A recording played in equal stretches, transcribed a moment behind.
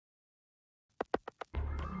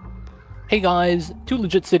Hey guys, Too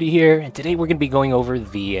Legit City here, and today we're going to be going over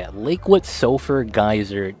the Liquid Sulfur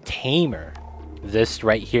Geyser Tamer. This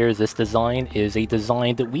right here, this design, is a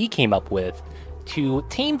design that we came up with to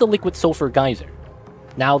tame the Liquid Sulfur Geyser.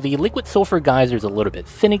 Now, the Liquid Sulfur Geyser is a little bit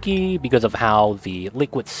finicky because of how the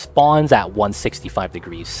liquid spawns at 165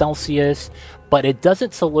 degrees Celsius, but it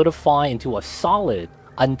doesn't solidify into a solid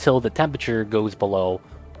until the temperature goes below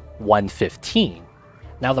 115.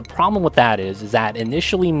 Now, the problem with that is that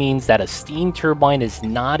initially means that a steam turbine is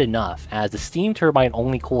not enough, as the steam turbine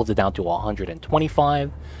only cools it down to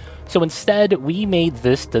 125. So instead, we made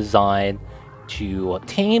this design to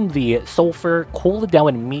tame the sulfur, cool it down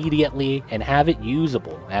immediately, and have it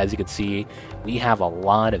usable. As you can see, we have a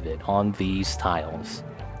lot of it on these tiles.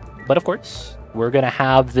 But of course, we're going to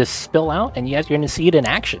have this spill out, and you guys are going to see it in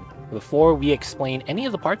action before we explain any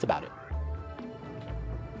of the parts about it.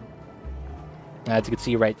 As you can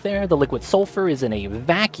see right there, the liquid sulfur is in a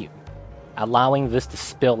vacuum, allowing this to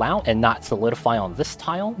spill out and not solidify on this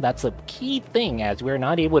tile. That's a key thing, as we're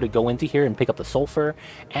not able to go into here and pick up the sulfur,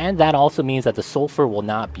 and that also means that the sulfur will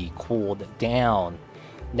not be cooled down.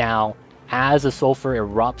 Now, as the sulfur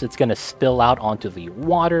erupts, it's going to spill out onto the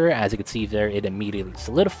water. As you can see there, it immediately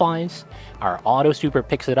solidifies. Our auto super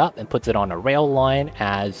picks it up and puts it on a rail line,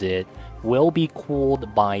 as it will be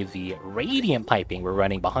cooled by the radiant piping we're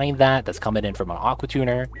running behind that's coming in from an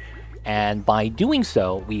aquatuner. And by doing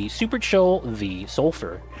so, we super chill the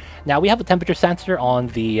sulfur. Now, we have a temperature sensor on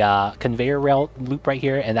the conveyor rail loop right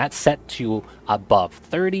here, and that's set to above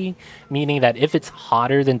 30, meaning that if it's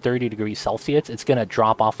hotter than 30 degrees Celsius, it's going to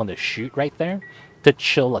drop off on the chute right there to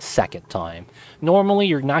chill a second time. Normally,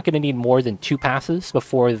 you're not going to need more than 2 passes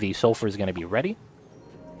before the sulfur is going to be ready.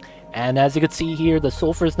 And as you can see here, the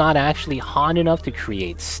sulfur is not actually hot enough to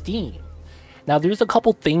create steam. Now, there's a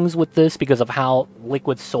couple things with this because of how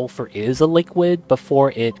liquid sulfur is a liquid.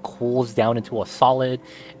 Before it cools down into a solid,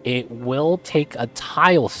 it will take a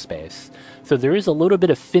tile space. So there is a little bit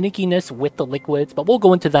of finickiness with the liquids, but we'll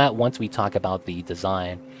go into that once we talk about the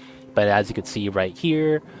design. But as you can see right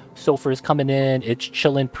here, sulfur is coming in, it's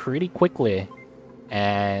chilling pretty quickly,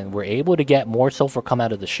 and we're able to get more sulfur come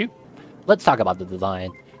out of the chute. Let's talk about the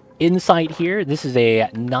design. Inside here, this is a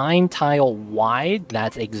 9 tile wide.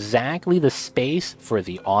 That's exactly the space for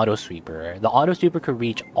the auto sweeper. The auto sweeper could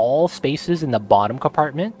reach all spaces in the bottom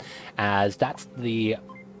compartment, as that's the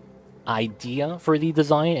idea for the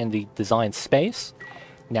design and the design space.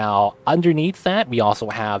 Now, underneath that, we also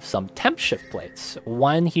have some temp shift plates.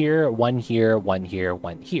 One here, one here, one here,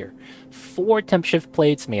 one here. 4 temp shift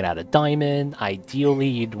plates made out of diamond. Ideally,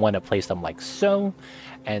 you'd want to place them like so.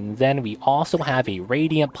 And then we also have a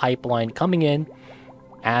radiant pipeline coming in,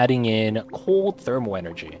 adding in cold thermal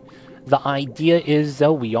energy. The idea is,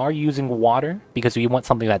 though, we are using water because we want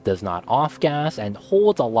something that does not off-gas and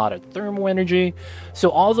holds a lot of thermal energy.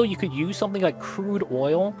 So although you could use something like crude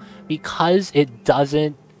oil, because it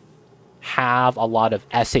doesn't have a lot of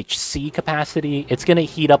SHC capacity, it's going to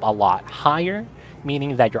heat up a lot higher,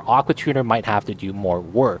 meaning that your aquatuner might have to do more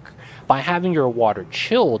work. By having your water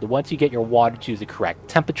chilled, once you get your water to the correct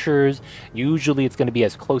temperatures, usually it's going to be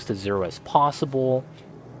as close to 0 as possible,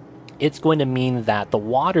 it's going to mean that the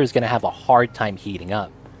water is going to have a hard time heating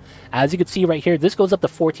up. As you can see right here, this goes up to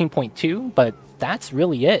 14.2, but that's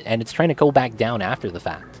really it, and it's trying to go back down after the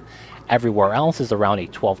fact. Everywhere else is around a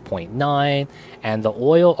 12.9, and the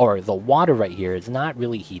oil, or the water right here, is not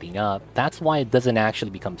really heating up. That's why it doesn't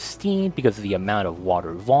actually become steam, because of the amount of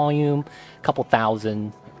water volume, a couple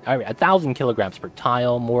thousand, 1,000 kilograms per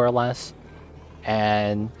tile, more or less,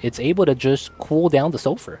 and it's able to just cool down the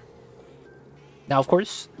sulfur. Now, of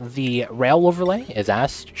course, the rail overlay is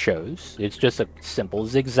as shows. It's just a simple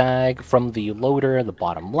zigzag from the loader in the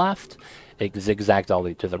bottom left. It zigzags all the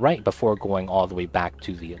way to the right before going all the way back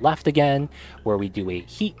to the left again, where we do a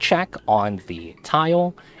heat check on the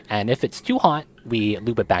tile, and if it's too hot, we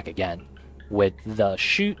loop it back again. With the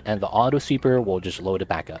chute and the auto sweeper, we'll just load it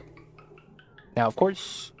back up. Now, of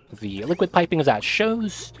course, the liquid piping is as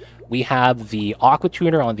shows. We have the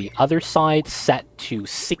aquatuner on the other side set to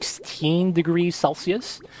 16 degrees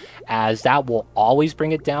Celsius, as that will always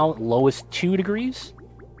bring it down lowest 2 degrees.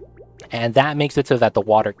 And that makes it so that the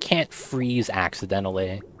water can't freeze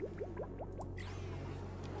accidentally.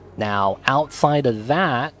 Now, outside of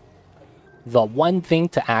that, the one thing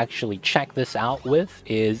to actually check this out with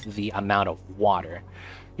is the amount of water.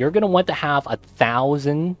 You're going to want to have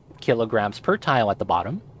 1,000 kilograms per tile at the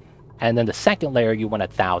bottom. And then the second layer, you want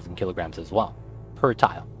 1,000 kilograms as well per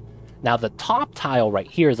tile. Now, the top tile right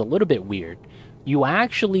here is a little bit weird. You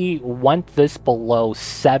actually want this below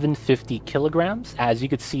 750 kilograms, as you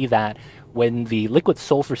could see that when the liquid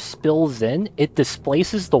sulfur spills in, it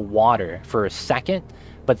displaces the water for a second,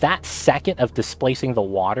 but that second of displacing the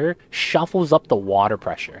water shuffles up the water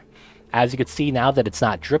pressure. As you can see now that it's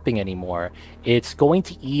not dripping anymore, it's going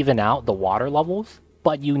to even out the water levels,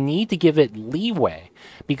 but you need to give it leeway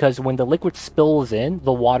because when the liquid spills in,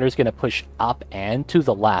 the water is going to push up and to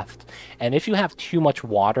the left. And if you have too much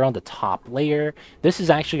water on the top layer, this is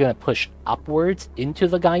actually going to push upwards into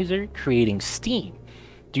the geyser, creating steam.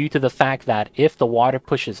 Due to the fact that if the water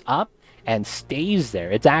pushes up and stays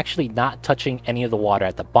there, it's actually not touching any of the water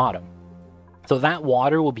at the bottom. So that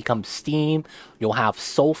water will become steam, you'll have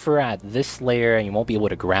sulfur at this layer, and you won't be able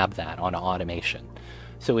to grab that on an automation.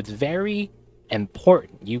 So it's very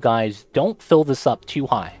important you guys don't fill this up too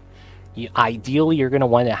high. Ideally, you're going to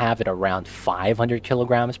want to have it around 500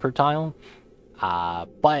 kilograms per tile.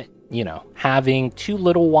 But, you know, having too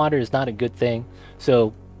little water is not a good thing.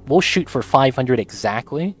 So we'll shoot for 500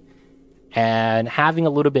 exactly. And having a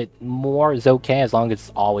little bit more is okay as long as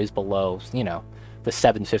it's always below, you know, the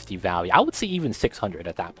 750 value. I would say even 600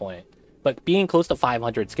 at that point. But being close to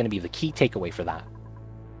 500 is going to be the key takeaway for that.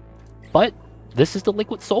 But this is the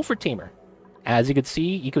liquid sulfur tamer. As you can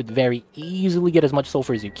see, you could very easily get as much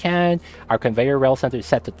sulfur as you can. Our conveyor rail center is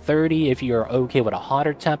set to 30. If you're okay with a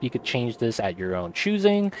hotter temp, you could change this at your own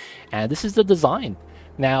choosing. And this is the design.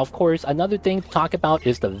 Now, of course, another thing to talk about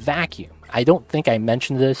is the vacuum. I don't think I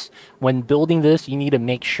mentioned this. When building this, you need to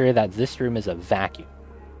make sure that this room is a vacuum.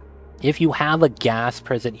 If you have a gas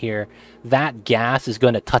present here, that gas is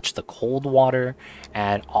going to touch the cold water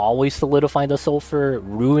and always solidify the sulfur,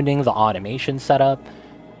 ruining the automation setup.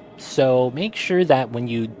 So make sure that when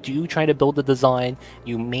you do try to build the design,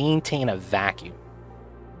 you maintain a vacuum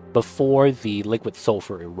before the liquid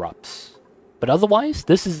sulfur erupts. But otherwise,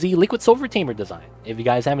 this is the liquid sulfur tamer design. If you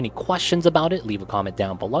guys have any questions about it, leave a comment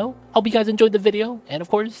down below. Hope you guys enjoyed the video. And of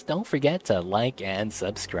course, don't forget to like and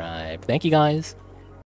subscribe. Thank you guys.